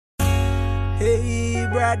Hey,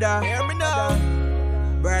 brother, hear me now.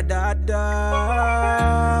 Brother,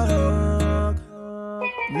 dog.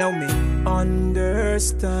 Know me,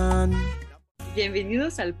 understand.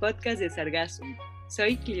 Bienvenidos al podcast de Sargazo.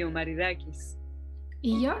 Soy Clio Maridakis.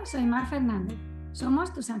 Y yo soy Mar Fernández.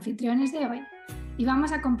 Somos tus anfitriones de hoy y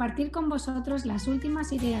vamos a compartir con vosotros las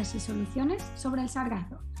últimas ideas y soluciones sobre el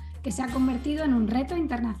sargazo, que se ha convertido en un reto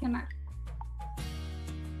internacional.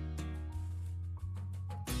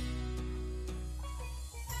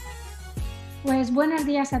 Pues buenos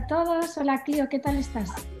días a todos. Hola Clio, ¿qué tal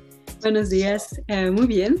estás? Buenos días, muy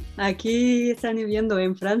bien. Aquí está lloviendo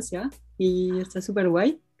en Francia y está súper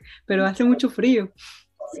guay, pero hace mucho frío.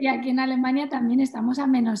 Sí, aquí en Alemania también estamos a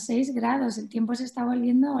 -6 grados. El tiempo se está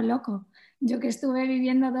volviendo loco. Yo que estuve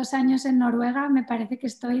viviendo 2 años en Noruega, me parece que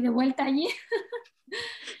estoy de vuelta allí.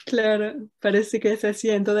 Claro, parece que es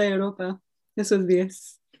así en toda Europa esos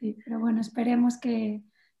días. Sí, pero bueno, esperemos que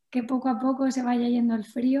poco a poco se vaya yendo el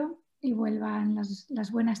frío y vuelvan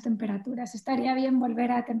las buenas temperaturas. Estaría bien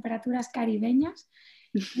volver a temperaturas caribeñas.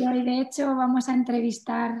 Y hoy, de hecho, vamos a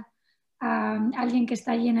entrevistar a alguien que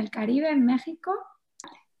está allí en el Caribe, en México.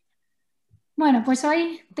 Bueno, pues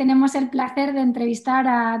hoy tenemos el placer de entrevistar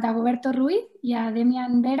a Dagoberto Ruiz y a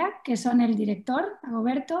Deemian Vera, que son el director,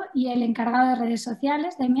 Dagoberto, y el encargado de redes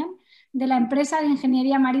sociales, Deemian, de la empresa de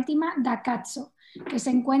ingeniería marítima Dagoberto, que se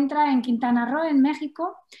encuentra en Quintana Roo, en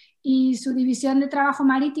México, y su división de trabajo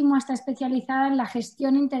marítimo está especializada en la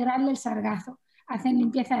gestión integral del sargazo. Hacen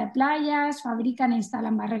limpieza de playas, fabrican e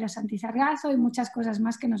instalan barreras antisargazo y muchas cosas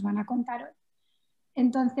más que nos van a contar hoy.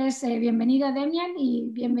 Entonces, bienvenido Deemian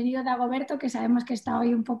y bienvenido Dagoberto, que sabemos que está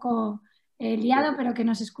hoy un poco liado, pero que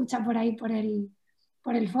nos escucha por ahí por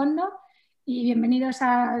el fondo. Y bienvenidos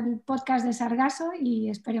al podcast de Sargazo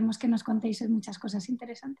y esperemos que nos contéis hoy muchas cosas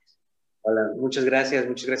interesantes. Hola, muchas gracias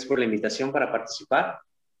por la invitación para participar.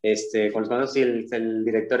 Con los manos, sí, el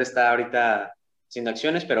director está ahorita haciendo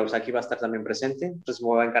acciones, pero pues, aquí va a estar también presente, entonces me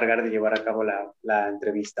voy a encargar de llevar a cabo la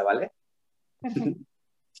entrevista, ¿vale? Perfecto.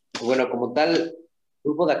 Bueno, como tal,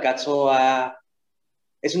 Grupo Dagoberto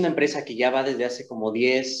es una empresa que ya va desde hace como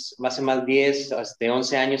 10, más o menos 10,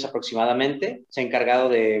 11 años aproximadamente. Se ha encargado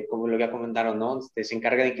de, como lo ya comentaron, ¿no? Se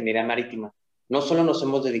encarga de ingeniería marítima. No solo nos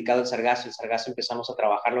hemos dedicado al sargazo, el sargazo empezamos a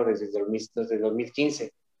trabajarlo desde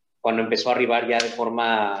 2015, cuando empezó a arribar ya de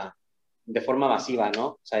forma masiva, ¿no?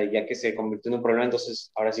 O sea, ya que se convirtió en un problema,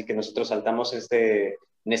 entonces ahora sí que nosotros saltamos en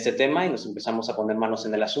este tema y nos empezamos a poner manos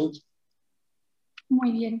en el asunto.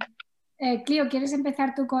 Muy bien. Clio, ¿quieres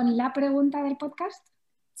empezar tú con la pregunta del podcast?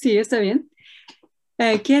 Sí, está bien.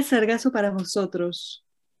 ¿Qué es sargazo para vosotros?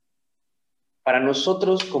 Para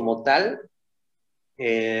nosotros como tal,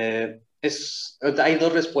 hay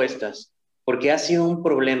dos respuestas, porque ha sido un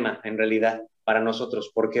problema en realidad para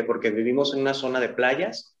nosotros. ¿Por qué? Porque vivimos en una zona de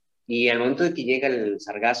playas y al momento de que llega el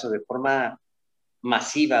sargazo de forma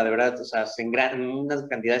masiva, de verdad, o sea, en unas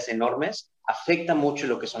cantidades enormes, afecta mucho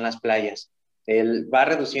lo que son las playas. Va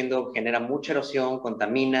reduciendo, genera mucha erosión,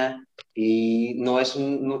 contamina y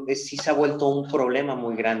sí se ha vuelto un problema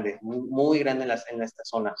muy grande, muy grande en estas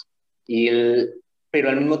zonas. Pero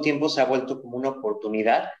al mismo tiempo se ha vuelto como una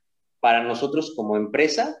oportunidad para nosotros como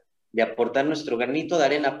empresa de aportar nuestro granito de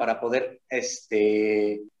arena para poder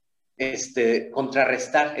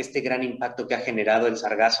contrarrestar este gran impacto que ha generado el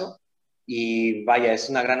sargazo. Y vaya, es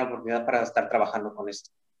una gran oportunidad para estar trabajando con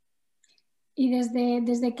esto. ¿Y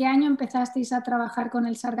desde qué año empezasteis a trabajar con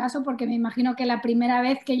el sargazo? Porque me imagino que la primera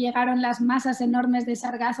vez que llegaron las masas enormes de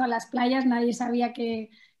sargazo a las playas nadie sabía qué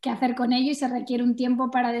hacer con ello y se requiere un tiempo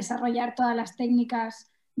para desarrollar todas las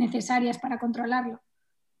técnicas necesarias para controlarlo.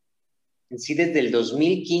 Sí, desde el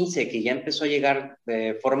 2015 que ya empezó a llegar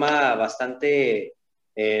de forma bastante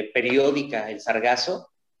periódica el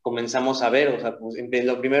sargazo, comenzamos a ver, o sea, pues,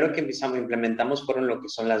 lo primero que implementamos fueron lo que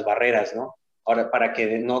son las barreras, ¿no? Ahora, para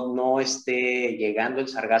que no esté llegando el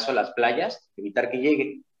sargazo a las playas, evitar que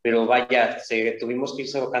llegue, pero vaya, tuvimos que ir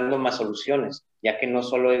buscando más soluciones, ya que no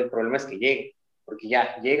solo el problema es que llegue, porque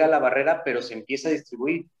ya llega la barrera, pero se empieza a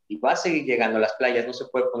distribuir y va a seguir llegando a las playas, no se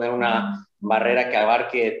puede poner una barrera que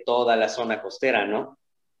abarque toda la zona costera, ¿no?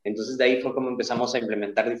 Entonces de ahí fue como empezamos a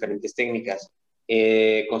implementar diferentes técnicas.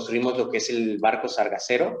 Construimos lo que es el barco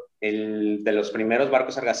sargacero, de los primeros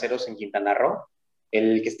barcos sargaceros en Quintana Roo,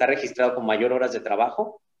 el que está registrado con mayor horas de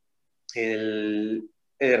trabajo.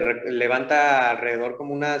 Levanta alrededor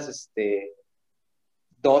como unas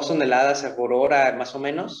 2 toneladas por hora más o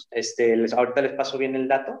menos. Ahorita les paso bien el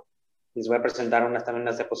dato. Les voy a presentar también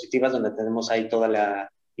unas diapositivas donde tenemos ahí toda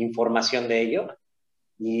la información de ello.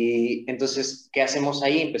 Y entonces, ¿qué hacemos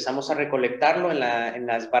ahí? Empezamos a recolectarlo en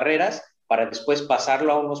las barreras para después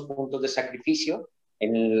pasarlo a unos puntos de sacrificio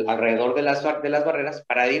alrededor de las barreras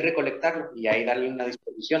para ir recolectarlo y ahí darle una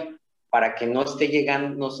disposición para que no esté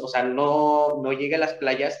llegando, no, o sea, no llegue a las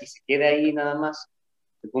playas y se quede ahí nada más.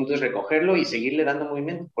 El punto es recogerlo y seguirle dando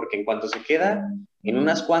movimiento, porque en cuanto se queda en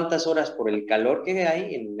unas cuantas horas por el calor que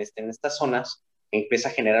hay en estas zonas, empieza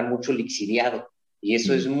a generar mucho lixiviado y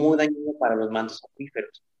eso es muy dañino para los mantos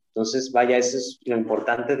acuíferos. Entonces, vaya, eso es lo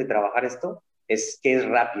importante de trabajar esto, es que es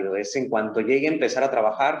rápido, es en cuanto llegue a empezar a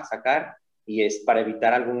trabajar, sacar, y es para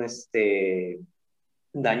evitar algún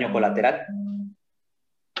daño colateral.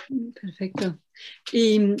 Perfecto.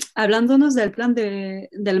 Y hablándonos del plan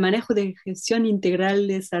del manejo de gestión integral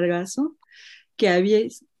de Sargazo que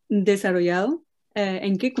habéis desarrollado,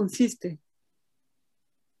 ¿en qué consiste?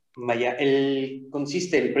 Vaya, el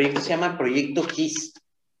proyecto se llama Proyecto GIS.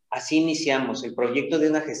 Así iniciamos, el proyecto de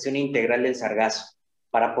una gestión integral del sargazo.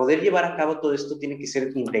 Para poder llevar a cabo todo esto tiene que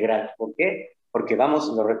ser integral. ¿Por qué? Porque vamos,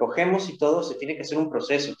 lo recogemos y todo, se tiene que hacer un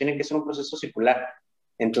proceso, tiene que ser un proceso circular.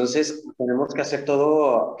 Entonces, tenemos que hacer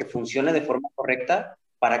todo que funcione de forma correcta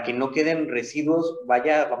para que no queden residuos,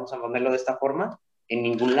 vaya, vamos a ponerlo de esta forma, en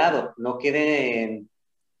ningún lado, no queden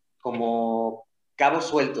como cabos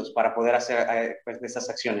sueltos para poder hacer pues, estas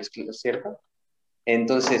acciones, ¿cierto?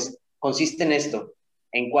 Entonces, consiste en esto,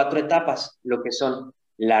 en 4 etapas, lo que son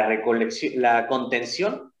la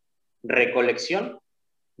contención, recolección,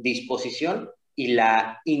 disposición y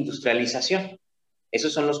la industrialización.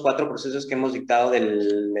 Esos son los 4 procesos que hemos dictado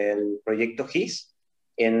del proyecto GIS.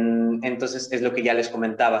 Entonces, es lo que ya les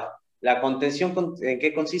comentaba. La contención, ¿en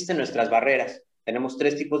qué consiste? En nuestras barreras. Tenemos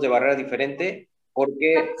 3 tipos de barreras diferentes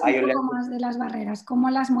porque hay un poco más de las barreras, cómo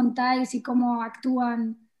las montáis y cómo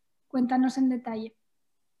actúan. Cuéntanos en detalle.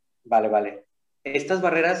 Vale. Estas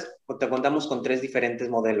barreras te contamos con 3 diferentes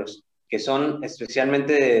modelos que son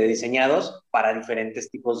especialmente diseñados para diferentes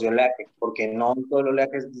tipos de oleaje, porque no todo el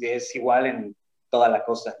oleaje es igual en toda la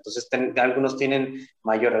costa. Entonces, algunos tienen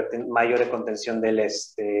mayor contención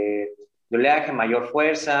de oleaje, mayor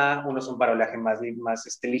fuerza, unos son para oleaje más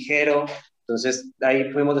ligero. Entonces,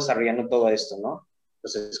 ahí fuimos desarrollando todo esto, ¿no?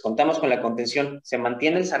 Entonces, contamos con la contención. Se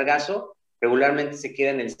mantiene el sargazo, regularmente se queda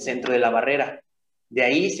en el centro de la barrera. De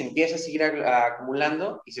ahí se empieza a seguir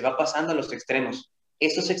acumulando y se va pasando a los extremos.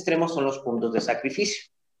 Estos extremos son los puntos de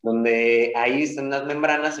sacrificio, donde ahí están las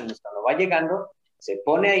membranas en los que va llegando, se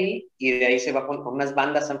pone ahí y de ahí se va con unas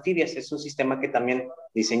bandas anfibias. Es un sistema que también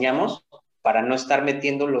diseñamos para no estar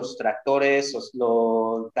metiendo los tractores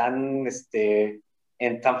tan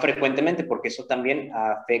frecuentemente, porque eso también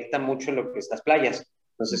afecta mucho lo que es las playas.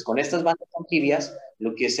 Entonces, con estas bandas anfibias,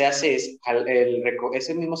 lo que se hace es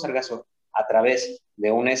ese mismo sargazo a través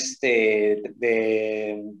de un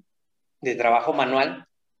de trabajo manual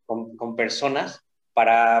con personas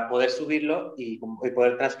para poder subirlo y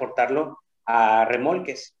poder transportarlo a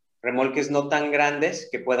remolques no tan grandes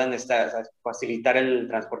que puedan facilitar la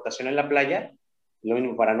transportación en la playa, lo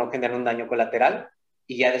mismo para no generar un daño colateral,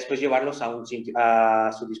 y ya después llevarlos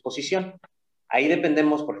a su disposición. Ahí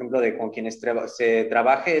dependemos, por ejemplo, de con quienes se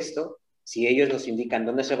trabaje esto, si ellos nos indican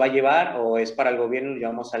dónde se va a llevar o es para el gobierno, lo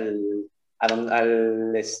llevamos al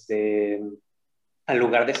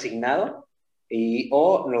lugar designado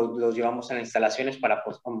o los llevamos a las instalaciones para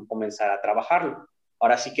pues, comenzar a trabajarlo.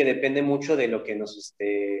 Ahora sí que depende mucho de lo que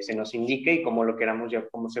se nos indique y cómo lo queramos,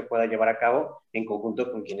 cómo se pueda llevar a cabo en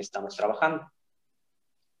conjunto con quien estamos trabajando.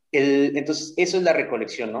 Entonces, eso es la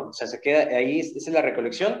recolección, ¿no? O sea, se queda ahí, esa es la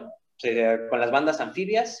recolección con las bandas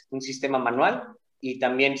anfibias, un sistema manual, y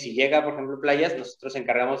también si llega, por ejemplo, playas, nosotros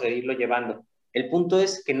encargamos de irlo llevando. El punto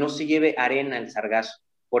es que no se lleve arena el sargazo,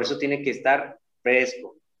 por eso tiene que estar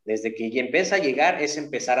fresco. Desde que ya empieza a llegar es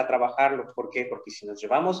empezar a trabajarlo. ¿Por qué? Porque si nos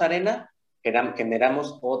llevamos arena,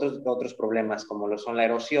 generamos otros problemas, como lo son la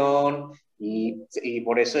erosión, y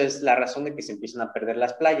por eso es la razón de que se empiezan a perder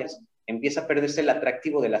las playas. Empieza a perderse el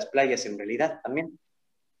atractivo de las playas en realidad también.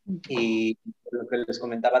 Y lo que les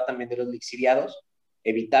comentaba también de los lixiviados,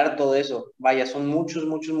 evitar todo eso. Vaya, son muchos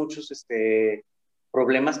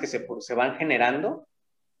problemas que se van generando.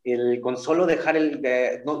 Con solo dejar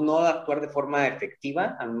no actuar de forma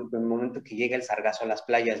efectiva al momento que llega el sargazo a las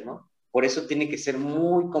playas, ¿no? Por eso tiene que ser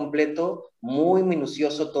muy completo, muy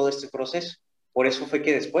minucioso todo este proceso. Por eso fue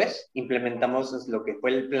que después implementamos lo que fue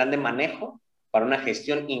el plan de manejo para una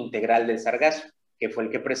gestión integral del sargazo, que fue el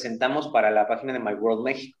que presentamos para la página de My World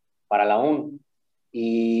México, para la ONU.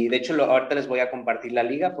 Y de hecho, ahorita les voy a compartir la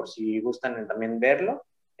liga por si gustan también verlo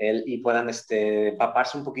y puedan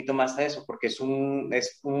paparse un poquito más a eso, porque es un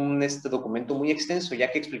documento muy extenso,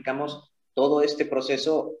 ya que explicamos todo este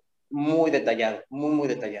proceso muy detallado, muy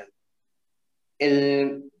detallado.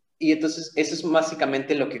 Y entonces, eso es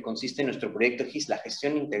básicamente lo que consiste en nuestro proyecto GIS, la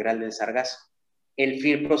gestión integral del sargazo.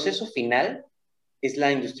 El proceso final es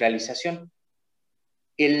la industrialización.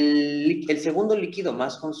 El segundo líquido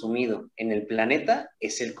más consumido en el planeta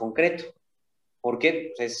es el concreto. ¿Por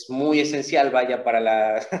qué? Pues es muy esencial, vaya,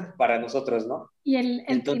 para nosotros, ¿no? ¿Y el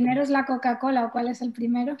Entonces, primero es la Coca-Cola o cuál es el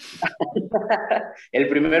primero? el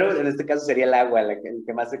primero, en este caso, sería el agua, el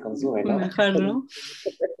que más se consume, ¿no? Mejor, ¿no?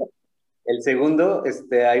 El segundo,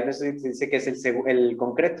 ahí no sé si se dice que es el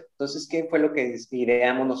concreto. Entonces, ¿qué fue lo que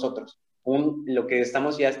ideamos nosotros? Lo que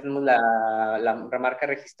ya tenemos la marca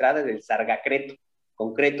registrada del sargacreto,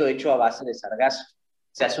 concreto hecho a base de sargazo.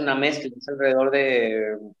 Se hace una mezcla, es alrededor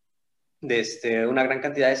de una gran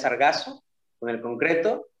cantidad de sargazo con el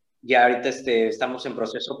concreto. Ya ahorita estamos en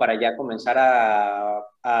proceso para ya comenzar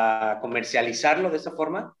a comercializarlo de esta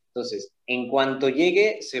forma. Entonces, en cuanto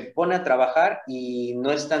llegue, se pone a trabajar y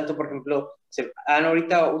no es tanto, por ejemplo,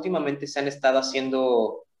 ahorita últimamente se han estado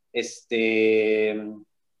haciendo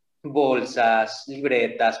bolsas,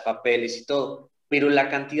 libretas, papeles y todo, pero la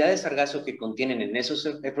cantidad de sargazo que contienen en esos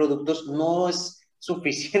productos no es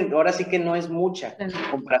suficiente, ahora sí que no es mucha,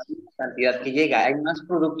 comparación con la cantidad que llega, hay más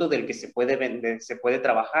producto del que se puede vender, se puede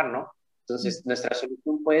trabajar, ¿no? Entonces, nuestra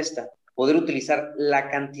solución fue esta, poder utilizar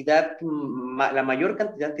la mayor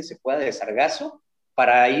cantidad que se pueda de sargazo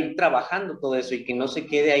para ir trabajando todo eso y que no se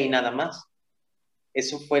quede ahí nada más.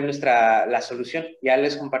 Eso fue la solución. Ya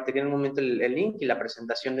les compartiré en un momento el link y la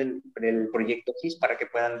presentación del proyecto GIS para que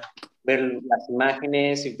puedan ver las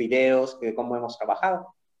imágenes y videos de cómo hemos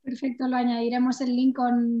trabajado. Perfecto, lo añadiremos el link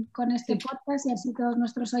con este podcast y así todos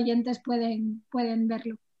nuestros oyentes pueden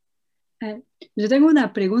verlo. Yo tengo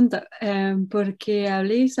una pregunta, porque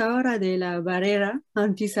habléis ahora de la barrera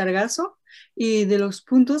anti-sargazo y de los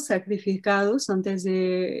puntos sacrificados antes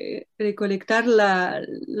de recolectar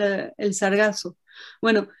el sargazo.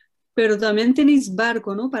 Bueno, pero también tenéis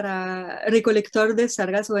barco, ¿no? Para recolector de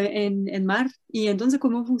sargazo en mar. Y entonces,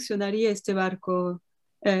 ¿cómo funcionaría este barco?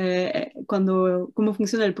 ¿Cómo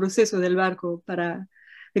funciona el proceso del barco para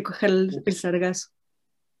recoger el sargazo?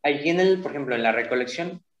 Allí por ejemplo, en la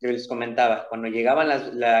recolección, yo les comentaba, cuando llegaba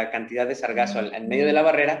la cantidad de sargazo en medio de la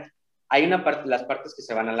barrera, hay las partes que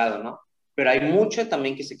se van al lado, ¿no? Pero hay mucho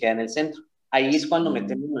también que se queda en el centro. Ahí es cuando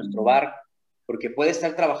metemos nuestro barco, porque puede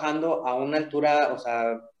estar trabajando a una altura, o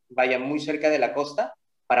sea, vaya muy cerca de la costa,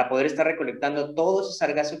 para poder estar recolectando todo ese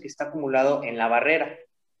sargazo que está acumulado en la barrera.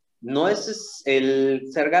 El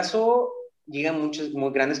sargazo llega en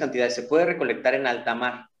muy grandes cantidades, se puede recolectar en alta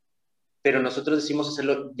mar, pero nosotros decimos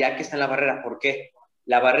hacerlo ya que está en la barrera. ¿Por qué?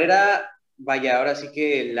 La barrera, vaya, ahora sí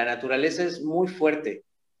que la naturaleza es muy fuerte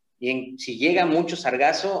y si llega mucho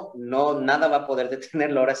sargazo, nada va a poder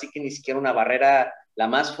detenerlo. Ahora sí que ni siquiera una barrera, la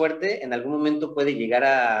más fuerte, en algún momento puede llegar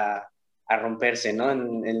a romperse, ¿no?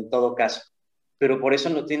 En todo caso. Pero por eso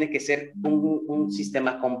no tiene que ser un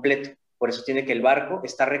sistema completo. Por eso tiene que el barco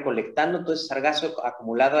estar recolectando todo ese sargazo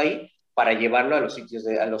acumulado ahí para llevarlo a los sitios,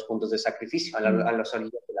 a los puntos de sacrificio, a las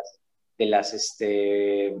orillas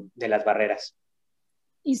de las barreras.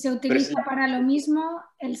 ¿Y se utiliza para lo mismo?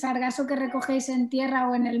 El sargazo que recogéis en tierra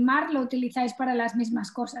o en el mar lo utilizáis para las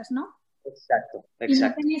mismas cosas, ¿no? Exacto. ¿Y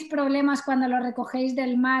no tenéis problemas cuando lo recogéis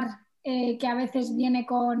del mar, que a veces viene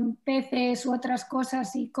con peces u otras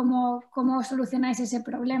cosas, y cómo solucionáis ese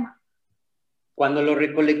problema? Cuando lo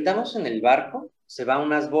recolectamos en el barco, se va a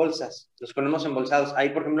unas bolsas, los ponemos embolsados. Ahí,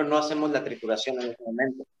 por ejemplo, no hacemos la trituración en ese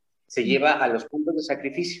momento. Se lleva a los puntos de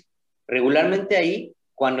sacrificio. Regularmente ahí,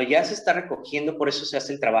 cuando ya se está recogiendo, por eso se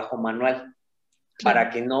hace el trabajo manual, para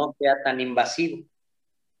que no sea tan invasivo.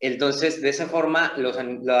 Entonces, de esa forma,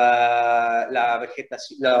 la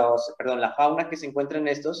vegetación, la fauna que se encuentra en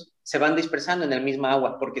estos se van dispersando en el mismo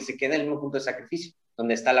agua, porque se queda en el mismo punto de sacrificio,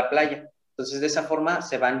 donde está la playa. Entonces, de esa forma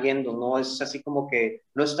se van yendo, no es así como que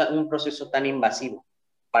no es un proceso tan invasivo,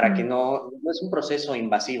 para que no es un proceso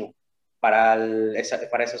invasivo para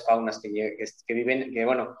esas faunas que viven, que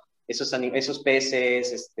bueno, esos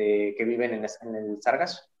peces que viven en el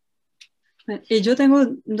Sargazo. Y yo tengo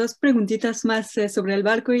dos preguntitas más sobre el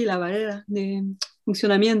barco y la barrera de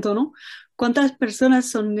funcionamiento, ¿no? ¿Cuántas personas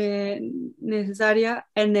son necesarias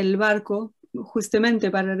en el barco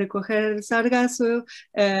justamente para recoger el sargazo,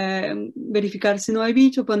 verificar si no hay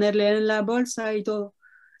bicho, ponerle en la bolsa y todo?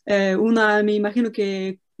 Una, me imagino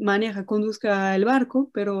que conduzca el barco,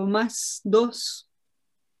 pero más dos,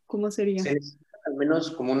 ¿cómo sería? Se necesitan al menos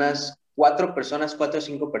como unas 4 o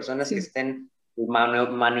 5 personas Sí. que estén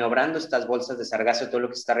maniobrando estas bolsas de sargazo, todo lo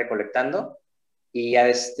que se está recolectando. Y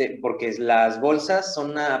porque las bolsas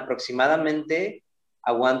son aproximadamente,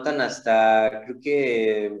 aguantan hasta, creo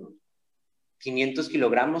que 500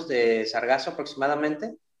 kilogramos de sargazo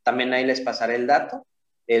aproximadamente. También ahí les pasaré el dato.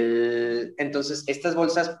 Entonces, estas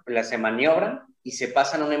bolsas las se maniobran y se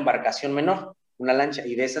pasan a una embarcación menor, una lancha,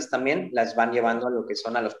 y de esas también las van llevando a lo que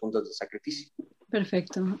son a los puntos de sacrificio.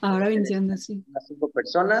 Perfecto, ahora entiendo, sí. Unas 5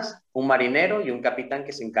 personas, un marinero y un capitán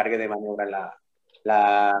que se encargue de maniobrar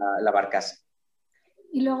la barcaza.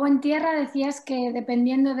 Y luego en tierra decías que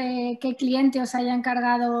dependiendo de qué cliente os haya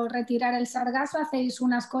encargado retirar el sargazo, hacéis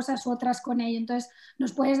unas cosas u otras con ello. Entonces,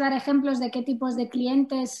 ¿nos puedes dar ejemplos de qué tipos de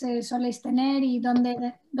clientes soléis tener y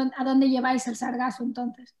a dónde lleváis el sargazo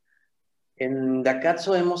entonces? En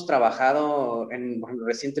Dacatzo hemos trabajado,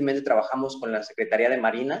 recientemente trabajamos con la Secretaría de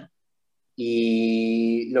Marina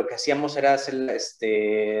y lo que hacíamos era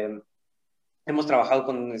hacer, hemos trabajado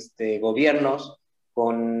con gobiernos,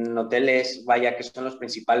 con hoteles, vaya, que son los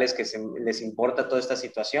principales que les importa toda esta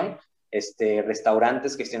situación,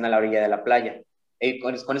 restaurantes que estén a la orilla de la playa.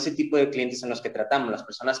 Con ese tipo de clientes son los que tratamos, las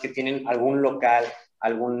personas que tienen algún local,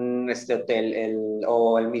 algún hotel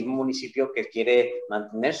o el mismo municipio que quiere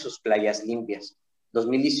mantener sus playas limpias.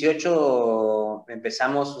 2018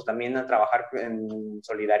 empezamos también a trabajar en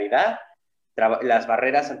solidaridad. Las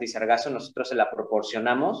barreras antisargazo nosotros se las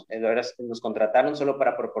proporcionamos, nos contrataron solo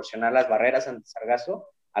para proporcionar las barreras antisargazo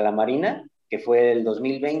a la Marina, que fue el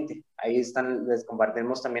 2020. Ahí están, les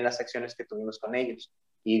compartimos también las acciones que tuvimos con ellos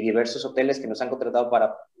y diversos hoteles que nos han contratado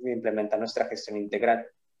para implementar nuestra gestión integral,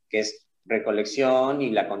 que es recolección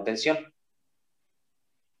y la contención.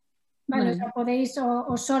 Vale, o sea, podéis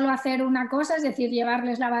o solo hacer una cosa, es decir,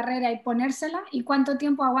 llevarles la barrera y ponérsela. ¿Y cuánto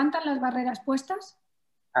tiempo aguantan las barreras puestas?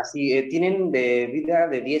 Así, tienen de vida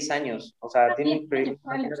de 10 años, o sea, tienen proyectos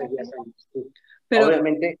vale, de 10 años. Pero,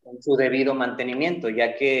 obviamente con su debido mantenimiento,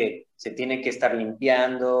 ya que se tiene que estar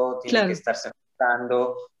limpiando, tiene claro, que estar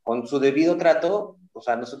cerrando, con su debido trato. O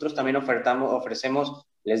sea, nosotros también ofrecemos,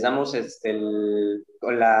 les damos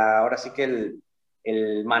ahora sí que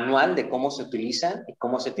el manual de cómo se utilizan y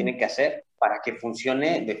cómo se tiene que hacer para que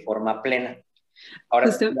funcione de forma plena. Ahora,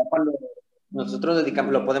 justo, ya cuando nosotros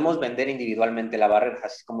lo podemos vender individualmente la barrera,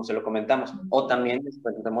 así como se lo comentamos, o también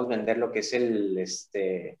después podemos vender lo que es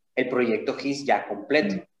el proyecto GIS ya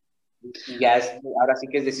completo. Y ya ahora sí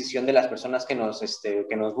que es decisión de las personas que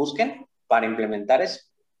nos busquen para implementar eso.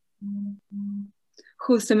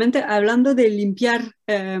 justamente hablando de limpiar,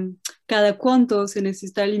 cada cuánto se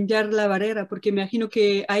necesita limpiar la barrera, porque me imagino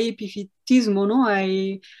que hay epifitismo, ¿no?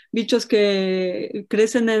 Hay bichos que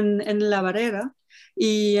crecen en la barrera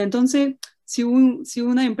y entonces si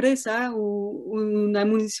una empresa o una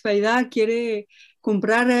municipalidad quiere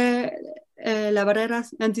comprar la barrera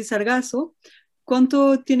antisargazo,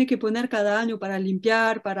 ¿cuánto tiene que poner cada año para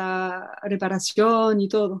limpiar, para reparación y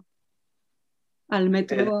todo? Al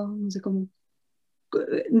metro, no sé cómo.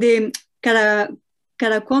 De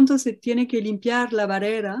cada cuánto se tiene que limpiar la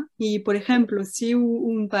barrera y, por ejemplo, si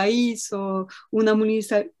un país o una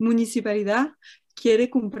municipalidad quiere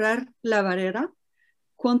comprar la barrera,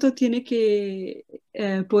 ¿cuánto tiene que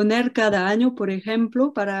poner cada año, por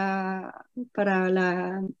ejemplo, para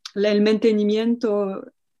el mantenimiento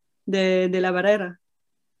de la barrera?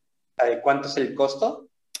 ¿Cuánto es el costo?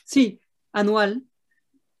 Sí, anual.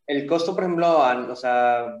 El costo, por ejemplo, o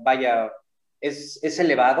sea, vaya, es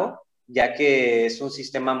elevado, ya que es un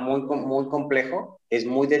sistema muy complejo, es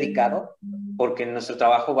muy dedicado, porque nuestro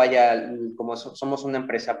trabajo, vaya, como somos una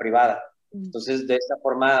empresa privada. Entonces, de esta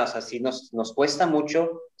forma, o sea, sí nos cuesta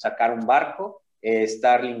mucho sacar un barco,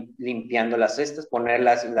 estar limpiando las cestas, poner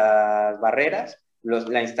las barreras,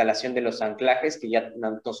 la instalación de los anclajes, que ya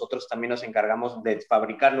nosotros también nos encargamos de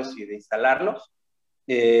fabricarlos y de instalarlos.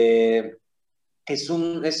 Es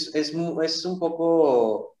un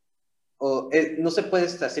poco, no se puede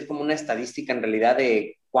hacer como una estadística en realidad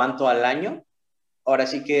de cuánto al año. Ahora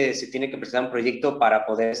sí que se tiene que presentar un proyecto para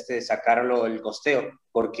poder sacarlo el costeo,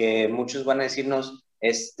 porque muchos van a decirnos,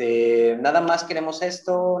 nada más queremos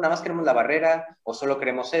esto, nada más queremos la barrera, o solo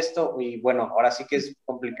queremos esto, y bueno, ahora sí que es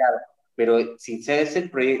complicado, pero si se es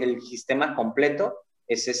el sistema completo,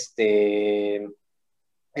 es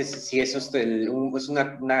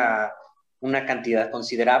una cantidad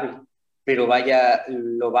considerable, pero vaya,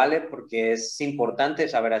 lo vale porque es importante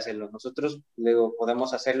saber hacerlo. Nosotros luego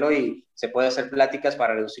podemos hacerlo y se puede hacer pláticas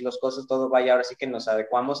para reducir los costos, todo vaya, ahora sí que nos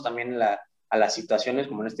adecuamos también a las situaciones,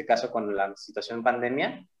 como en este caso con la situación en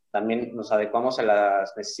pandemia, también nos adecuamos a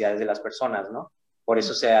las necesidades de las personas, ¿no? Por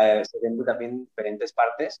eso se ven también diferentes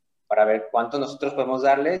partes para ver cuánto nosotros podemos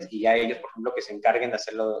darles y ya ellos, por ejemplo, que se encarguen de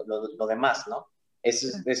hacer lo demás, ¿no?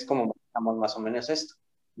 Es como manejamos más o menos esto.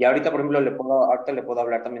 Y ahorita, por ejemplo, ahorita le puedo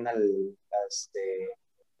hablar también al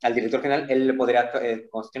director general, él le podría,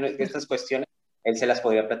 estas cuestiones, él se las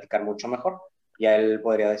podría platicar mucho mejor, y a él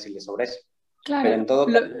podría decirle sobre eso. Claro. Pero en todo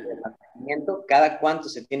caso, mantenimiento, cada cuánto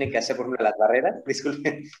se tiene que hacer, por ejemplo, las barreras,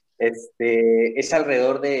 disculpen, es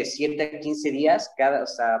alrededor de 7 a 15 días cada, o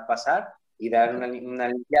sea, pasar y dar una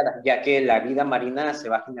limpiada, ya que la vida marina se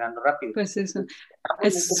va generando rápido. Pues eso.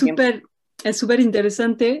 Mucho tiempo. Es súper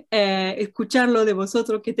interesante escucharlo de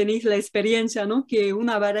vosotros que tenéis la experiencia, ¿no? Que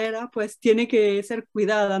una barrera pues tiene que ser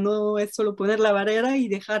cuidada, no es solo poner la barrera y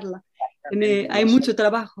dejarla. Hay mucho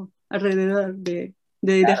trabajo alrededor de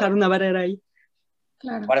dejar una barrera ahí.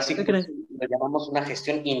 Claro. Ahora sí que lo llamamos una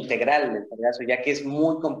gestión integral del sargazo, ya que es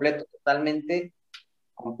muy completo, totalmente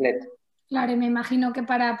completo. Claro, y me imagino que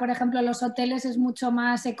para, por ejemplo, los hoteles es mucho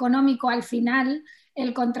más económico al final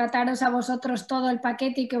el contrataros a vosotros todo el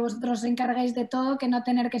paquete y que vosotros os encarguéis de todo, que no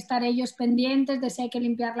tener que estar ellos pendientes de si hay que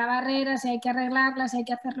limpiar la barrera, si hay que arreglarla, si hay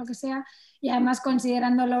que hacer lo que sea. Y además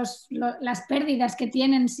considerando las pérdidas que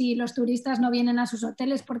tienen si los turistas no vienen a sus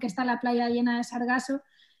hoteles porque está la playa llena de sargazo,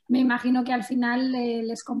 me imagino que al final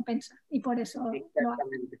les compensa y por eso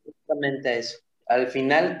exactamente, justamente eso. Al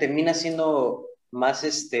final termina siendo más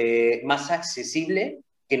accesible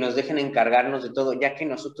que nos dejen encargarnos de todo, ya que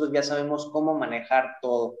nosotros ya sabemos cómo manejar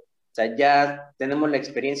todo. O sea, ya tenemos la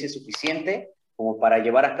experiencia suficiente como para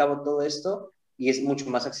llevar a cabo todo esto y es mucho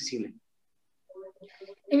más accesible.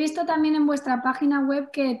 He visto también en vuestra página web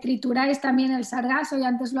que trituráis también el sargazo, y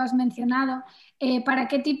antes lo has mencionado. ¿Para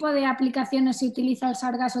qué tipo de aplicaciones se utiliza el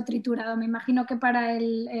sargazo triturado? Me imagino que para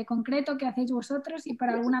el concreto que hacéis vosotros y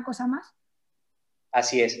para alguna cosa más.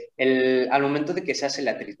 Así es. Al momento de que se hace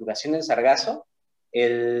la trituración del sargazo,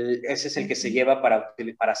 ese es el que se lleva para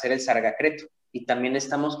hacer el sargacreto. Y también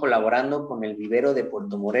estamos colaborando con el vivero de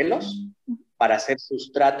Puerto Morelos para hacer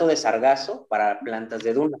sustrato de sargazo para plantas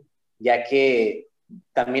de duna, ya que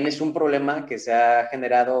también es un problema que se ha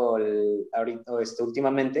generado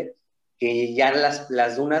últimamente, que ya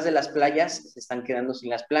las dunas de las playas se están quedando sin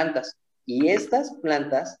las plantas. Y estas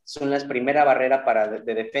plantas son la primera barrera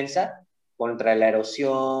de defensa contra la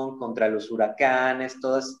erosión, contra los huracanes,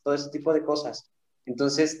 todo ese tipo de cosas.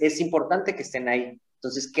 Entonces, es importante que estén ahí.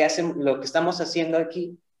 Entonces, ¿qué hacen? Lo que estamos haciendo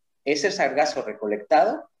aquí es el sargazo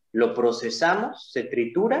recolectado, lo procesamos, se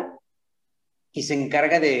tritura y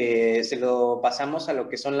se lo pasamos a lo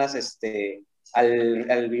que son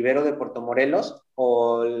al vivero de Puerto Morelos,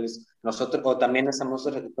 o también lo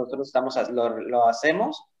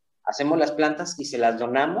hacemos las plantas y se las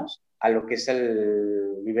donamos a lo que es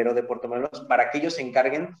el vivero de Puerto Morelos para que ellos se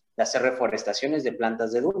encarguen de hacer reforestaciones de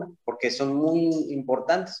plantas de duna, porque son muy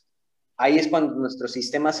importantes. Ahí es cuando nuestro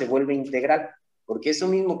sistema se vuelve integral, porque eso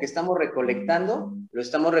mismo que estamos recolectando, lo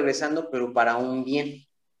estamos regresando, pero para un bien.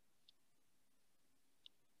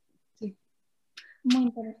 Sí, muy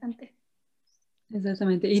interesante.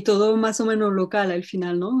 Exactamente. Y todo más o menos local al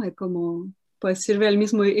final, ¿no? Es como, pues sirve al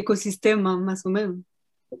mismo ecosistema, más o menos.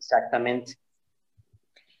 Exactamente.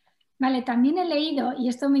 Vale, también he leído, y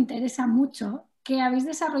esto me interesa mucho, que habéis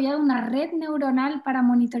desarrollado una red neuronal para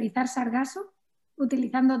monitorizar sargazo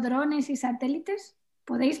utilizando drones y satélites.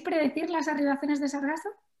 ¿Podéis predecir las arribaciones de sargazo?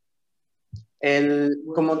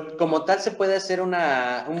 Como tal se puede hacer un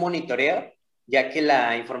monitoreo, ya que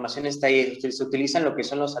la información está ahí. Se utilizan lo que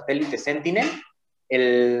son los satélites Sentinel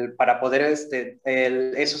para poder,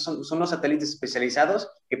 esos son los satélites especializados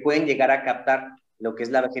que pueden llegar a captar lo que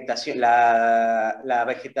es la vegetación, la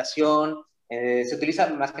vegetación, se utiliza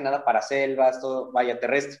más que nada para selvas, todo vaya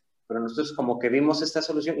terrestre, pero nosotros como que vimos esta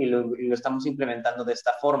solución y lo estamos implementando de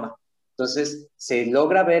esta forma. Entonces, se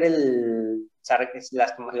logra ver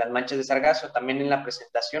las manchas de sargazo. También en la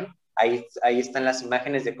presentación, ahí están las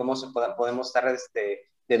imágenes de cómo podemos estar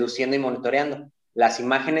deduciendo y monitoreando. Las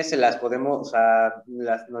imágenes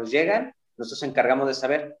nos llegan, nosotros encargamos de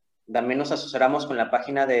saber. También nos asesoramos con la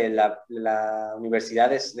página de la Universidad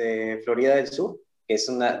de Florida del Sur, que es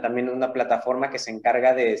también una plataforma que se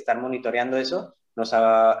encarga de estar monitoreando eso.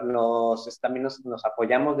 También nos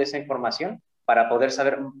apoyamos de esa información para poder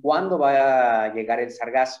saber cuándo va a llegar el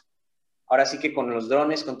sargazo. Ahora sí que con los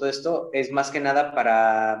drones, con todo esto, es más que nada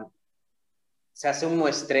se hace un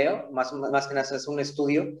muestreo, más que nada se hace un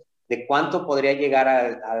estudio de cuánto podría llegar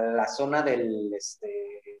a la zona en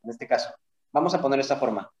este caso. Vamos a poner de esta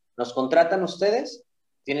forma. Nos contratan ustedes,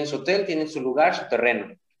 tienen su hotel, tienen su lugar, su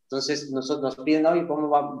terreno. Entonces nos piden, oye,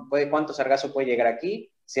 ¿cuánto sargazo puede llegar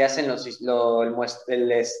aquí? Se hacen los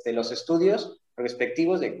estudios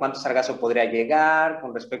respectivos de cuánto sargazo podría llegar,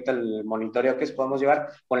 con respecto al monitoreo que podemos llevar,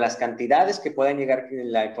 con las cantidades que puedan llegar,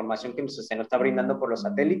 la información que se nos está brindando por los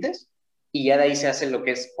satélites, y ya de ahí se hace lo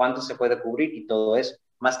que es cuánto se puede cubrir y todo eso.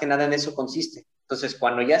 Más que nada en eso consiste. Entonces,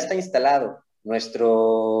 cuando ya está instalado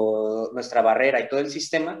nuestra barrera y todo el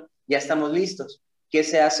sistema, ya estamos listos. ¿Qué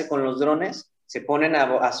se hace con los drones? Se ponen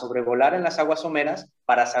a sobrevolar en las aguas someras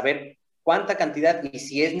para saber cuánta cantidad y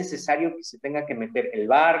si es necesario que se tenga que meter el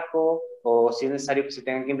barco o si es necesario que se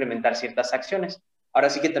tengan que implementar ciertas acciones. Ahora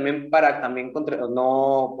sí que también para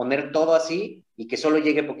no poner todo así y que solo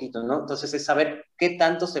llegue poquito, ¿no? Entonces es saber qué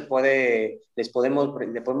tanto le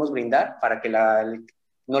podemos brindar para que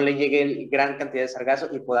no le llegue gran cantidad de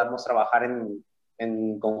sargazo y podamos trabajar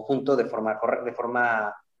en conjunto de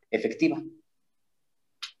forma efectiva.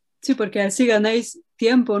 Sí, porque así ganáis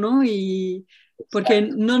tiempo, ¿no? Y porque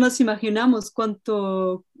no nos imaginamos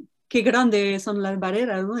qué grandes son las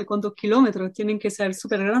barreras, ¿no? De cuántos kilómetros tienen que ser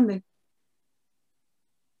súper grandes.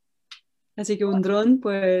 Así que un dron,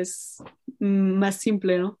 pues, más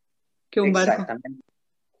simple, ¿no? Que un barco. Exactamente,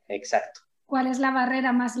 exacto. ¿Cuál es la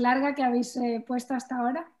barrera más larga que habéis puesto hasta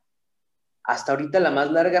ahora? Hasta ahorita la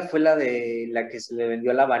más larga fue la que se le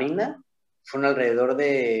vendió a la marina. Fueron alrededor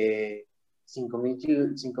de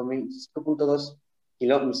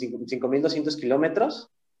 5.200 kilómetros,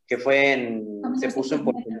 que se puso en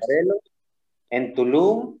Puerto Morelos, en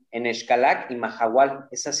Tulum, en Xcalac y Mahahual.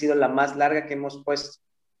 Esa ha sido la más larga que hemos puesto.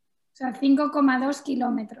 O sea, 5,2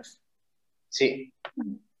 kilómetros. Sí.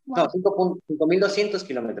 Wow. No, 5.200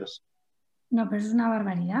 kilómetros. No, pero es una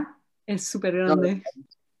barbaridad. Es súper grande.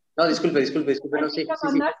 No, disculpe. No, sí.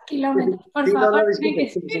 5,2 kilómetros, por sí, favor. No,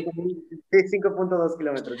 disculpe. 5.2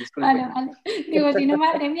 kilómetros, disculpe. Vale. Digo, si no,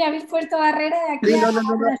 madre mía, habéis puesto barrera de aquí Sí, a... no.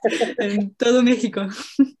 En todo México.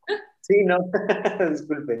 Sí, no,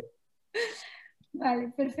 disculpe.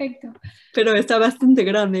 Vale, perfecto. Pero está bastante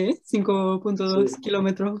grande, ¿eh? 5.2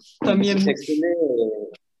 kilómetros también. Se extiende,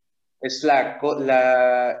 es la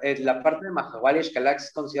parte de Mahahual y Xcalac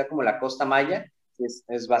es conocida como la Costa Maya,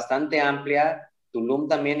 es bastante amplia. Tulum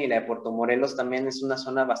también y la de Puerto Morelos también es una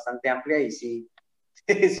zona bastante amplia y sí,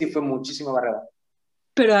 sí fue muchísima barrera.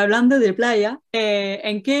 Pero hablando de playa,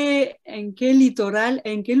 ¿en qué litoral,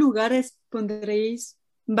 en qué lugares pondréis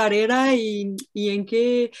barrera y en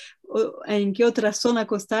qué otra zona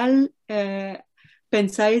costal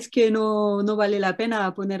pensáis que no vale la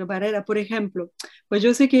pena poner barrera? Por ejemplo, pues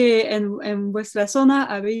yo sé que en vuestra zona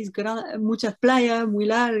habéis muchas playas muy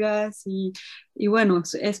largas y bueno,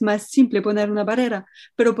 es más simple poner una barrera,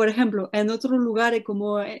 pero por ejemplo, en otros lugares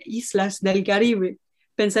como islas del Caribe,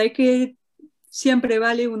 ¿pensáis que siempre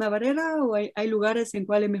vale una barrera o hay lugares en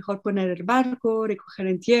cuales es mejor poner el barco, recoger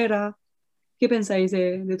en tierra? ¿Qué pensáis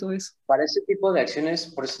de todo eso? Para ese tipo de acciones,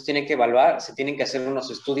 por eso se tienen que se tienen que hacer unos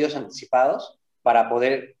estudios anticipados para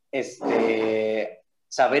poder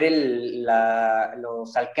saber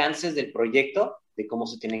los alcances del proyecto, de cómo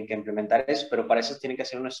se tienen que implementar eso, pero para eso tienen que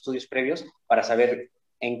hacer unos estudios previos para saber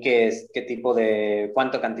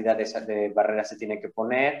cuánta cantidad de barreras se tiene que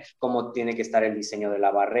poner, cómo tiene que estar el diseño de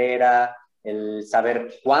la barrera, el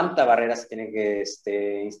saber cuánta barrera se tiene que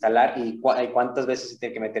instalar y cuántas veces se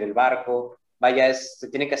tiene que meter el barco. Vaya, se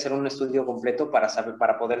tiene que hacer un estudio completo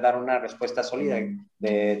para poder dar una respuesta sólida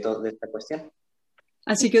de esta cuestión.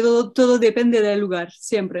 Así que todo depende del lugar,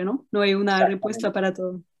 siempre, ¿no? No hay una respuesta para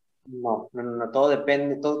todo. No, todo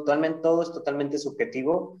depende, todo es totalmente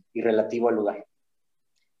subjetivo y relativo al lugar.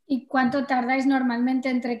 ¿Y cuánto tardáis normalmente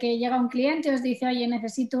entre que llega un cliente y os dice, oye,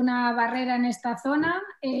 necesito una barrera en esta zona?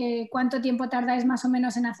 ¿Cuánto tiempo tardáis más o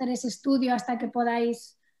menos en hacer ese estudio hasta que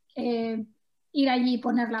podáis ir allí y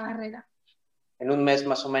poner la barrera? En un mes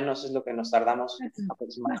más o menos es lo que nos tardamos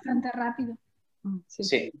aproximadamente. Bastante rápido.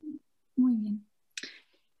 Sí. Muy bien.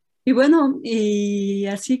 Y bueno, y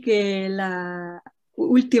así que la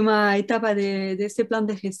última etapa de este plan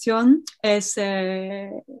de gestión es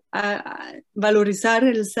valorizar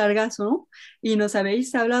el sargazo, ¿no? Y nos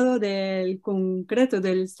habéis hablado del concreto,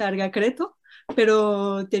 del sargacreto,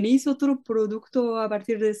 pero ¿tenéis otro producto a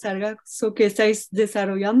partir del sargazo que estáis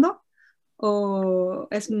desarrollando? ¿O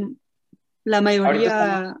es la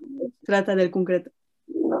mayoría trata del concreto?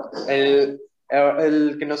 El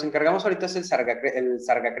que nos encargamos ahorita es el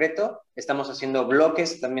sargacreto. Estamos haciendo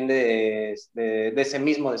bloques también de ese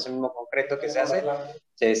mismo concreto que se hace.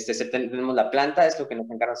 Tenemos la planta, es lo que nos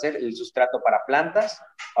encarga hacer, el sustrato para plantas.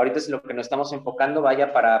 Ahorita es lo que nos estamos enfocando,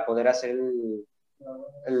 para poder hacer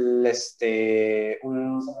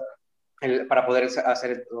para poder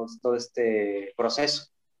hacer todo este proceso.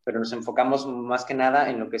 Pero nos enfocamos más que nada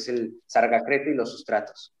en lo que es el sargacreto y los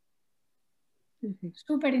sustratos.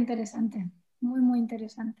 Súper interesante, muy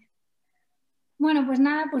interesante. Bueno, pues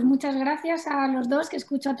nada, pues muchas gracias a los dos, que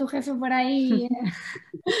escucho a tu jefe por ahí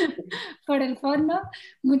por el fondo.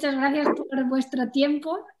 Muchas gracias por vuestro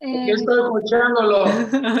tiempo. Yo estoy escuchándolo.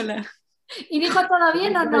 Hola. ¿Y dijo todo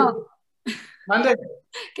bien o no? Mande.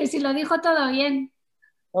 Que si lo dijo todo bien.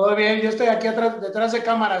 Todo bien, yo estoy aquí detrás de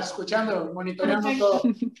cámaras, escuchando, monitoreando todo.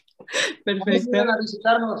 Perfecto. Vengan a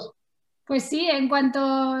visitarnos. Pues sí, en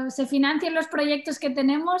cuanto se financien los proyectos que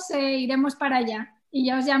tenemos, iremos para allá. Y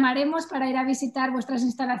ya os llamaremos para ir a visitar vuestras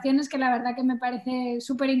instalaciones, que la verdad que me parece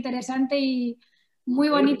súper interesante y muy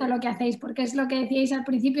bonito lo que hacéis, porque es lo que decíais al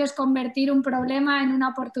principio, es convertir un problema en una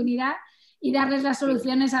oportunidad y darles las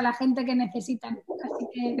soluciones a la gente que necesitan.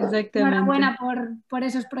 Así que enhorabuena por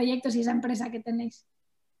esos proyectos y esa empresa que tenéis.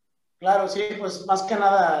 Claro, sí, pues más que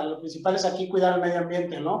nada, lo principal es aquí cuidar el medio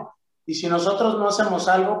ambiente, ¿no? Y si nosotros no hacemos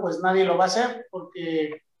algo, pues nadie lo va a hacer,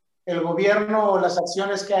 porque el gobierno o las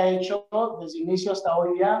acciones que ha hecho desde inicio hasta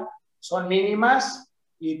hoy día son mínimas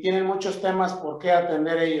y tienen muchos temas por qué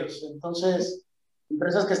atender ellos. Entonces,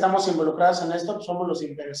 empresas que estamos involucradas en esto, pues somos los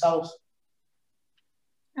interesados.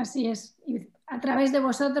 Así es. Y a través de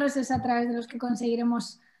vosotros es a través de los que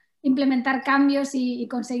conseguiremos implementar cambios y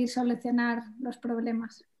conseguir solucionar los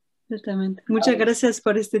problemas. Exactamente. Muchas gracias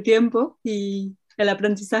por este tiempo y el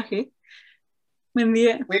aprendizaje. Buen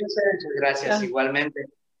día. Cuídense, muchas gracias, Chao. igualmente.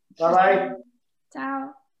 Bye bye.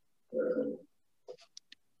 Chao.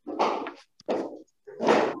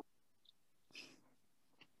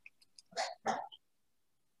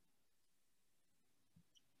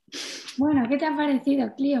 Bueno, ¿qué te ha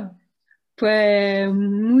parecido, Clio? Pues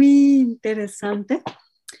muy interesante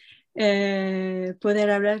poder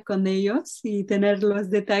hablar con ellos y tener los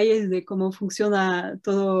detalles de cómo funciona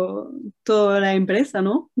toda la empresa,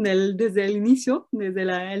 ¿no? Desde el inicio, desde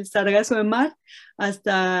el sargazo en mar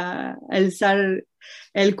hasta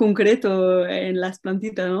el concreto en las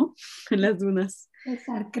plantitas, ¿no? En las dunas. El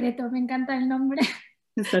Sarcreto, me encanta el nombre.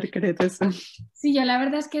 El sarcreto, eso. Sí, yo la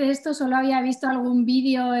verdad es que de esto solo había visto algún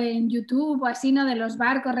vídeo en YouTube o así, ¿no? De los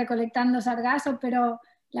barcos recolectando sargazo, pero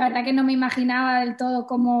la verdad que no me imaginaba del todo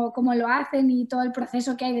cómo lo hacen y todo el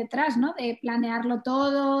proceso que hay detrás, ¿no? De planearlo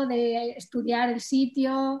todo, de estudiar el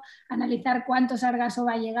sitio, analizar cuánto sargazo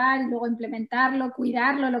va a llegar y luego implementarlo,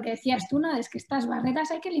 cuidarlo, lo que decías tú, ¿no? Es que estas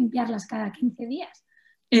barreras hay que limpiarlas cada 15 días.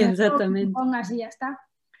 Exactamente. No pongas y ya está.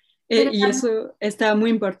 Y eso está muy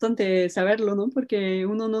importante saberlo, ¿no? Porque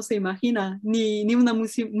uno no se imagina ni una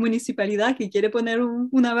municipalidad que quiere poner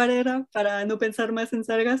una barrera para no pensar más en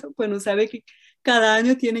sargazo, pues no sabe que cada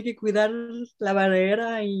año tiene que cuidar la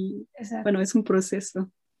barrera y Exacto. Bueno, es un proceso.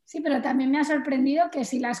 Sí, pero también me ha sorprendido que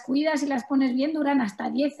si las cuidas y las pones bien duran hasta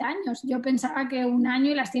 10 años. Yo pensaba que un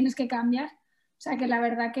año y las tienes que cambiar. O sea que la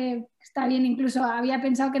verdad que está bien. Incluso había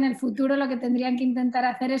pensado que en el futuro lo que tendrían que intentar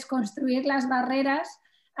hacer es construir las barreras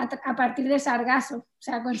a partir de sargazo. O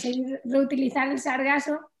sea, conseguir reutilizar el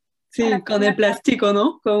sargazo. Sí, con el plástico,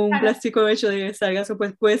 ¿no? Con un Claro. plástico hecho de sargazo.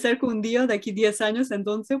 Pues puede ser que un día, de aquí 10 años,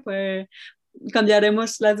 entonces, pues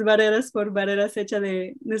cambiaremos las barreras por barreras hechas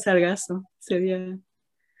de sargazo. Sería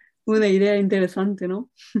una idea interesante, ¿no?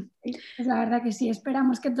 Sí, pues la verdad que sí.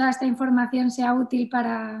 Esperamos que toda esta información sea útil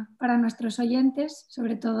para nuestros oyentes,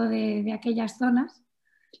 sobre todo de aquellas zonas.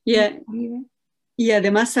 Y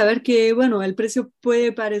además saber que, bueno, el precio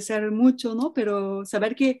puede parecer mucho, ¿no? Pero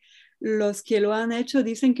saber que los que lo han hecho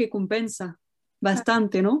dicen que compensa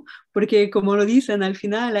bastante, ¿no? Porque como lo dicen, al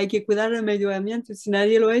final hay que cuidar el medio ambiente. Si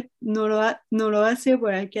nadie no lo hace,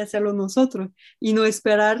 pues hay que hacerlo nosotros y no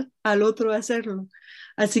esperar al otro hacerlo.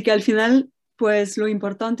 Así que al final, pues lo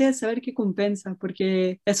importante es saber que compensa,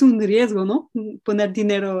 porque es un riesgo, ¿no? Poner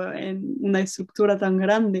dinero en una estructura tan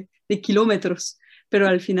grande de kilómetros, pero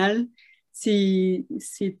al final si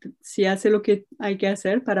hace lo que hay que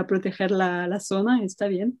hacer para proteger la zona, está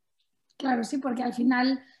bien. Claro, sí, porque al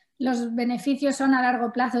final los beneficios son a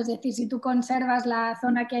largo plazo, es decir, si tú conservas la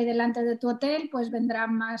zona que hay delante de tu hotel, pues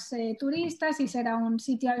vendrán más turistas y será un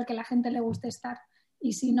sitio al que la gente le guste estar.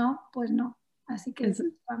 Y si no, pues no. Así que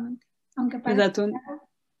efectivamente, aunque parece exacto.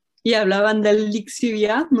 Y hablaban del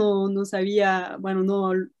lixiviat, no sabía, bueno,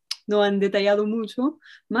 no han detallado mucho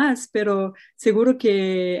más, pero seguro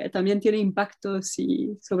que también tiene impactos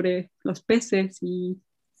sobre los peces y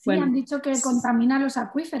sí, bueno. Han dicho que contamina los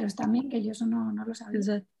acuíferos también, que yo eso no lo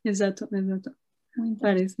sabía. Exacto. Muy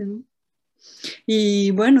parece, ¿no?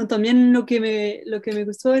 Y bueno, también lo que me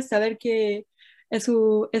gustó es saber que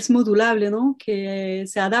eso es modulable, ¿no? Que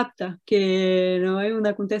se adapta, que no hay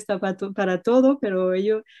una contesta para todo, pero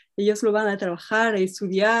ellos lo van a trabajar, a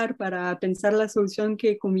estudiar para pensar la solución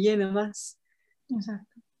que conviene más.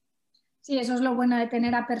 Exacto. Sí, eso es lo bueno de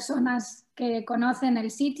tener a personas que conocen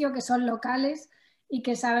el sitio, que son locales y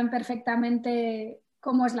que saben perfectamente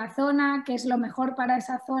cómo es la zona, qué es lo mejor para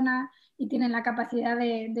esa zona y tienen la capacidad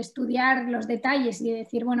de estudiar los detalles y de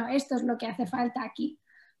decir, bueno, esto es lo que hace falta aquí.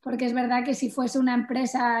 Porque es verdad que si fuese una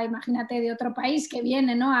empresa, imagínate, de otro país que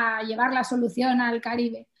viene, ¿no?, a llevar la solución al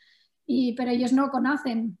Caribe, pero ellos no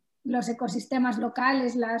conocen los ecosistemas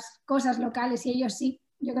locales, las cosas locales, y ellos sí.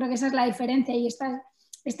 Yo creo que esa es la diferencia y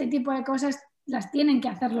este tipo de cosas las tienen que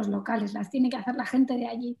hacer los locales, las tiene que hacer la gente de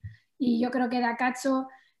allí. Y yo creo que Dacatso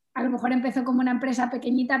a lo mejor empezó como una empresa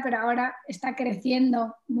pequeñita, pero ahora está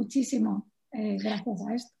creciendo muchísimo gracias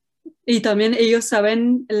a esto. Y también ellos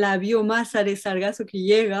saben la biomasa de sargazo que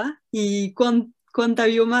llega y cuánta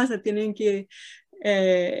biomasa tienen que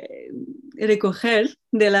recoger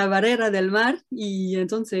de la barrera del mar, y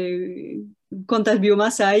entonces cuántas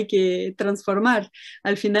biomasa hay que transformar.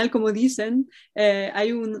 Al final, como dicen,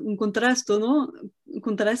 hay un contraste, ¿no? Un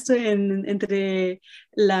contraste entre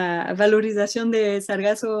la valorización de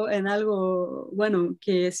sargazo en algo, bueno,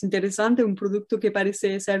 que es interesante, un producto que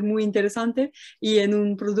parece ser muy interesante, y en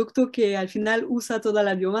un producto que al final usa toda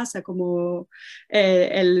la biomasa, como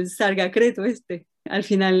el sargacreto al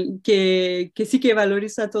final, que sí que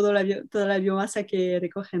valoriza toda la biomasa que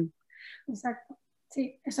recogen. Exacto.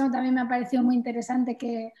 Sí, eso también me ha parecido muy interesante,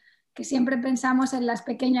 que siempre pensamos en las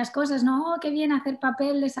pequeñas cosas, ¿no? Oh, qué bien hacer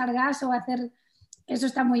papel de sargazo, eso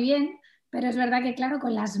está muy bien, pero es verdad que, claro,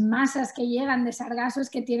 con las masas que llegan de sargazos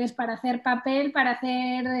que tienes para hacer papel, para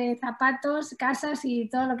hacer zapatos, casas y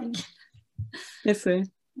todo lo que quieras. Eso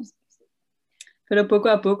es. Pero poco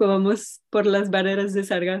a poco vamos por las barreras de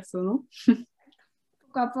sargazo, ¿no?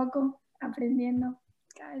 Poco a poco, aprendiendo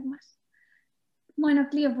cada vez más. Bueno,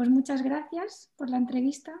 Clio, pues muchas gracias por la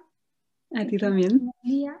entrevista. A ti también. Buen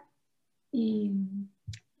día y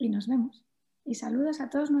nos vemos. Y saludos a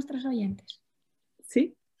todos nuestros oyentes.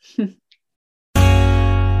 Sí.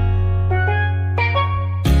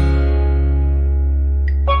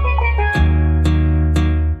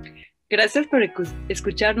 Gracias por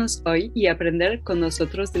escucharnos hoy y aprender con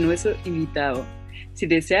nosotros de nuestro invitado. Si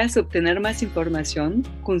deseas obtener más información,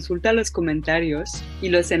 consulta los comentarios y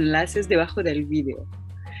los enlaces debajo del video.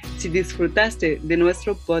 Si disfrutaste de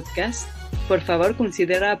nuestro podcast, por favor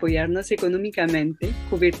considera apoyarnos económicamente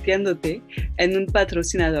convirtiéndote en un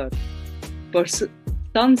patrocinador. Por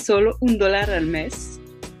tan solo $1 al mes,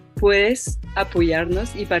 puedes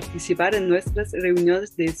apoyarnos y participar en nuestras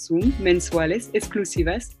reuniones de Zoom mensuales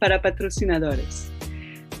exclusivas para patrocinadores,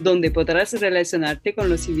 donde podrás relacionarte con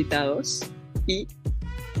los invitados y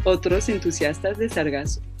otros entusiastas de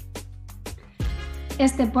sargazo.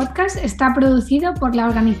 Este podcast está producido por la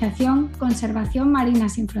organización Conservación Marina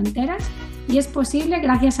Sin Fronteras y es posible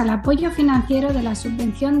gracias al apoyo financiero de la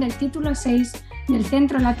subvención del título 6 del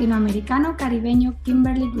Centro Latinoamericano Caribeño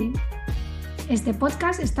Kimberly Green. Este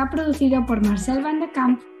podcast está producido por Marcel Van de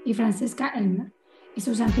Camp y Francesca Elmer, y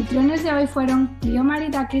sus anfitriones de hoy fueron Clio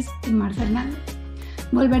Maridakis y Mar Fernández.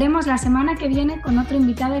 Volveremos la semana que viene con otro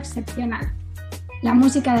invitado excepcional. La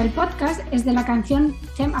música del podcast es de la canción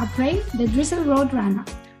Them I Pray de Drizzle Roadrunner,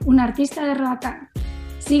 un artista de Roatán.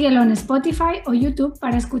 Síguelo en Spotify o YouTube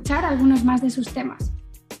para escuchar algunos más de sus temas.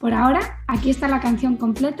 Por ahora, aquí está la canción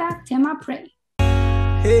completa Them I Pray.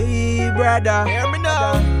 Hey brother, hear me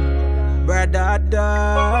now. Brother dog,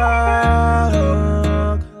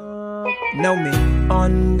 now me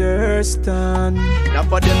understand. Now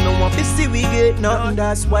for them no want to see we get nothing,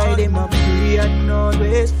 that's why them a pray and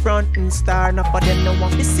always front and star. Now for them no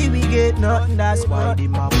want to see we get nothing, that's why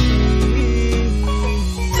them a pray.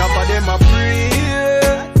 Now for them a pray,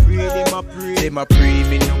 them a pray, them a pray.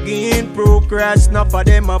 Me no gain progress. Now for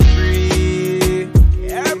them a pray,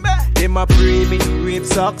 them a pray. Me no reap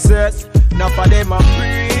success. Now for them a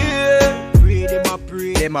pray.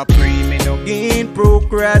 Them a pray, me no gain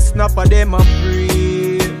progress. Now for them a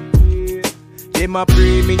pray. Them a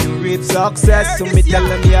pray, me no reap success. So me tell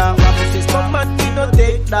them, yeah, promises come and me no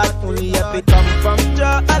take that. Only if it come from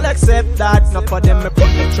Jah, I'll accept that. Now for them, me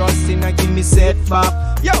put the trust in and give me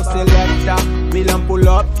setback. Yo, select that, we'll and pull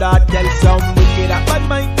up that. Tell some wicked that bad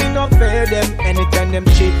mind, me no fear them. Anytime them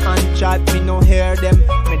cheat and chat, me no hear them.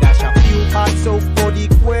 Me dash a few hearts so for the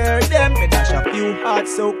queer them. Me dash a few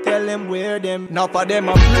hearts so tell them where them. Now for them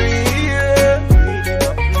a pray,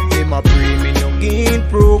 them a pray, me no gain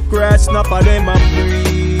progress. Now for them a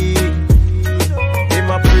pray, them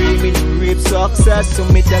a pray, me no reap success. So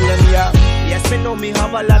me tell them, yeah, yes me know me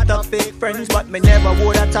have a lot of fake friends, but me never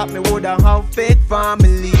woulda thought me woulda have fake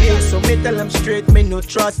family. So me tell them straight, me no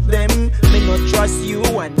trust them. Me no trust you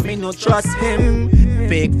and me no trust him.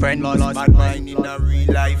 Fake friend lost bad mind in a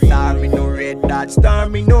real life. Star me no rate that, star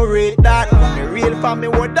me no rate that. Me real for me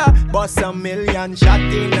woulda bust a million shot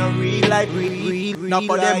in a real life. Now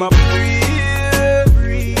for them a pray,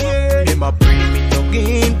 them a pray, me no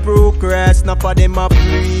gain progress. Now for them a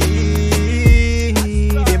pray,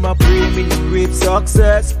 them a pray, me no reap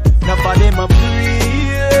success. Now for them a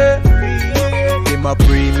pray, them a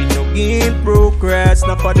pray, me no gain progress.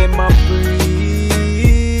 Now for them a pray,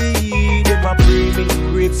 them a pray, me no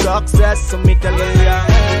reap success. So me tell them, yeah,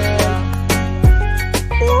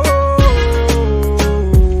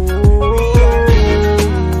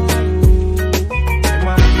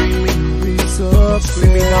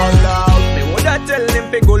 fall out. Me woulda tell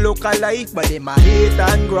them to go look alike, but them a hate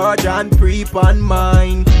and grudge and creep on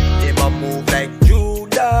mine. Them a move like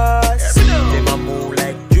Judas. Them a move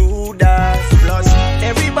like Judas. Plus,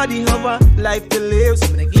 everybody have a life to live.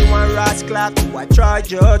 So me give one rascal who a try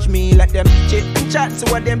judge me. Like them chit chat,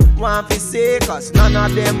 so what them want to say. Cause none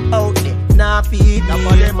of them out there nah feed. None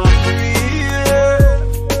of them a free.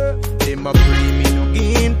 Them a free, me no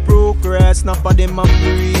in progress. None of them a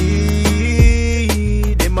free.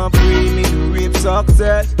 Them a free, me no rape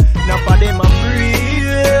success. None of them a free.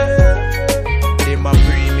 Them a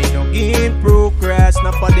free, me no in progress.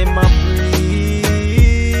 None of them a free.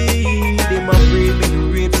 Them a free, me no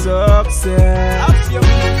rape success.